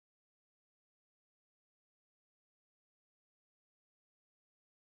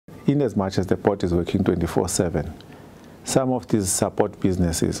in as much as the port is working 24/7, some of these support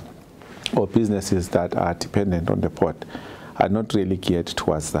businesses or businesses that are dependent on the port are not really geared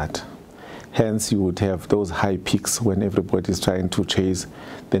towards that. Hence, you would have those high peaks when everybody is trying to chase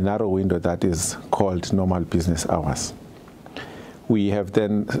the narrow window that is called normal business hours. We have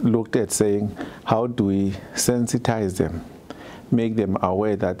then looked at saying, how do we sensitize them, make them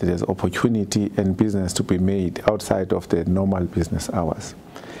aware that there's opportunity and business to be made outside of the normal business hours.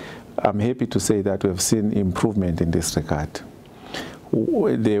 I'm happy to say that we have seen improvement in this regard.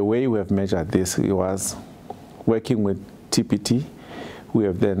 The way we have measured this was working with TPT. We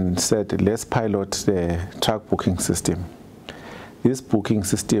have then said, let's pilot the truck booking system. This booking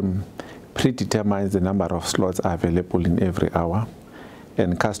system predetermines the number of slots available in every hour,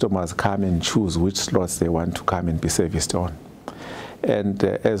 and customers come and choose which slots they want to come and be serviced on. And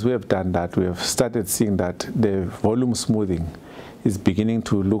as we have done that, we have started seeing that the volume smoothing is beginning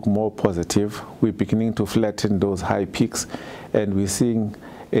to look more positive. We're beginning to flatten those high peaks, and we're seeing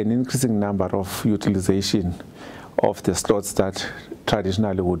an increasing number of utilization of the slots that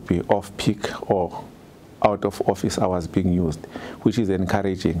traditionally would be off-peak or out of office hours being used, which is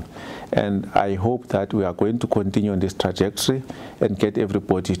encouraging. And I hope that we are going to continue on this trajectory and get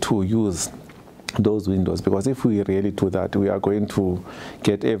everybody to use those windows, because if we really do that, we are going to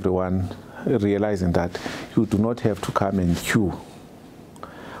get everyone realizing that you do not have to come and queue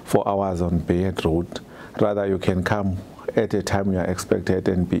for hours on Bayhead Road. Rather, you can come at a time you are expected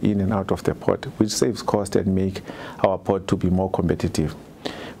and be in and out of the port, which saves cost and make our port to be more competitive.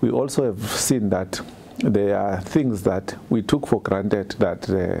 We also have seen that there are things that we took for granted that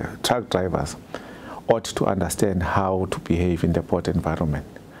truck drivers ought to understand how to behave in the port environment.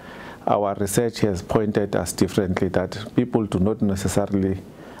 Our research has pointed us differently, that people do not necessarily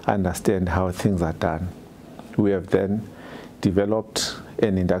understand how things are done. We have then developed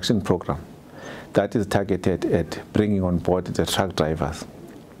an induction program that is targeted at bringing on board the truck drivers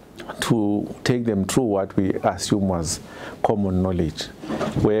to take them through what we assume was common knowledge,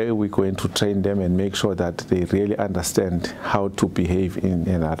 where we're going to train them and make sure that they really understand how to behave in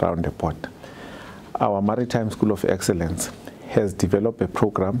and around the port. Our Maritime School of Excellence has developed a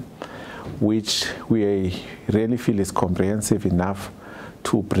program which we really feel is comprehensive enough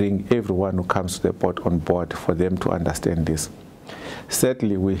to bring everyone who comes to the port on board for them to understand this.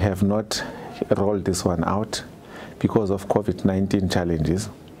 Sadly, we have not rolled this one out because of COVID-19 challenges.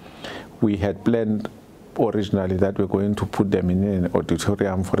 We had planned originally that we're going to put them in an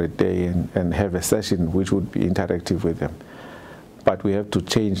auditorium for a day and have a session which would be interactive with them. But we have to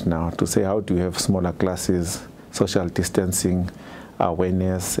change now to say, how do you have smaller classes, social distancing,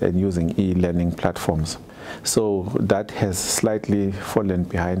 awareness, and using e-learning platforms. So that has slightly fallen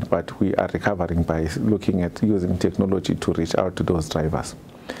behind, but we are recovering by looking at using technology to reach out to those drivers.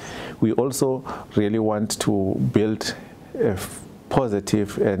 We also really want to build a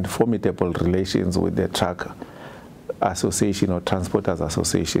positive and formidable relations with the truck association or transporters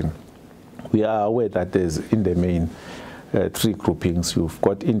association. We are aware that there's in the main three groupings. You've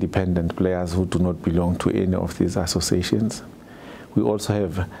got independent players who do not belong to any of these associations. We also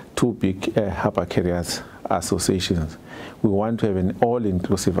have two big harbour carriers associations. We want to have an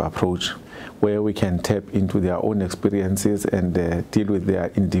all-inclusive approach where we can tap into their own experiences and deal with their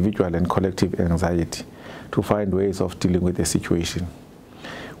individual and collective anxiety to find ways of dealing with the situation.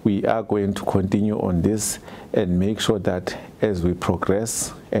 We are going to continue on this and make sure that as we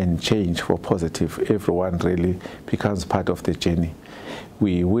progress and change for positive, everyone really becomes part of the journey.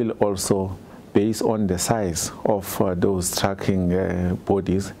 We will also, based on the size of those tracking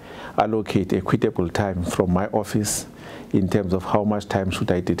bodies, allocate equitable time from my office in terms of how much time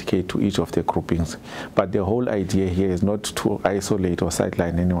should I dedicate to each of the groupings. But the whole idea here is not to isolate or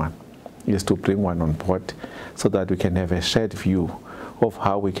sideline anyone. It is to bring one on board so that we can have a shared view of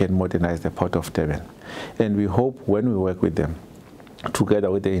how we can modernize the Port of Durban. And we hope when we work with them, together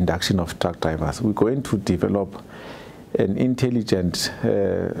with the induction of truck drivers, we're going to develop an intelligent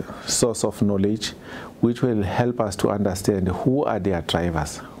source of knowledge which will help us to understand who are their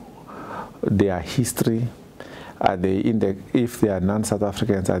drivers, their history, are they if they are non-South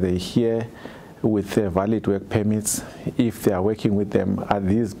Africans, are they here with valid work permits? If they are working with them, are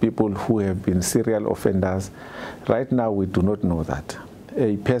these people who have been serial offenders? Right now we do not know that.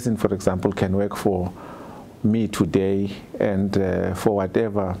 A person, for example, can work for me today, and for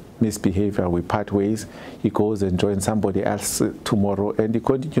whatever misbehavior we part ways, he goes and joins somebody else tomorrow and he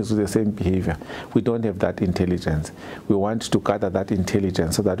continues with the same behavior. We don't have that intelligence. We want to gather that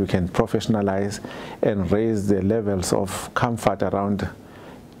intelligence so that we can professionalize and raise the levels of comfort around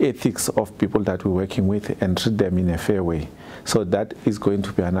ethics of people that we're working with and treat them in a fair way. So that is going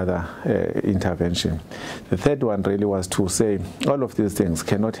to be another intervention. The third one really was to say all of these things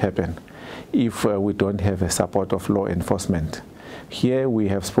cannot happen if we don't have a support of law enforcement. Here we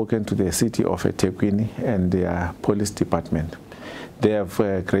have spoken to the city of eThekwini and their police department. They have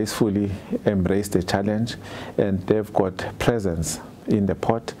gracefully embraced the challenge, and they've got presence in the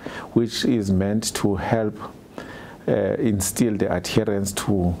port, which is meant to help instill the adherence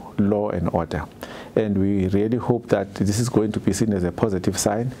to law and order. And we really hope that this is going to be seen as a positive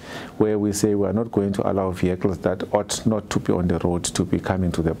sign, where we say we are not going to allow vehicles that ought not to be on the road to be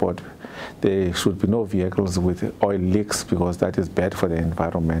coming to the port. There should be no vehicles with oil leaks, because that is bad for the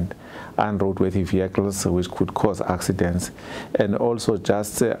environment, unroadworthy vehicles which could cause accidents, and also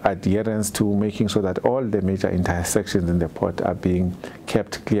just adherence to making sure that all the major intersections in the port are being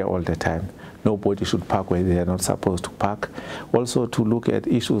kept clear all the time. Nobody should park where they are not supposed to park. Also to look at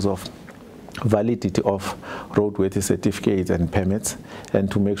issues of validity of roadworthy certificates and permits, and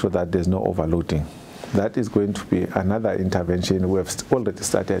to make sure that there's no overloading. That is going to be another intervention. We have already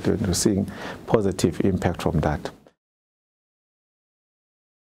started and we're seeing positive impact from that.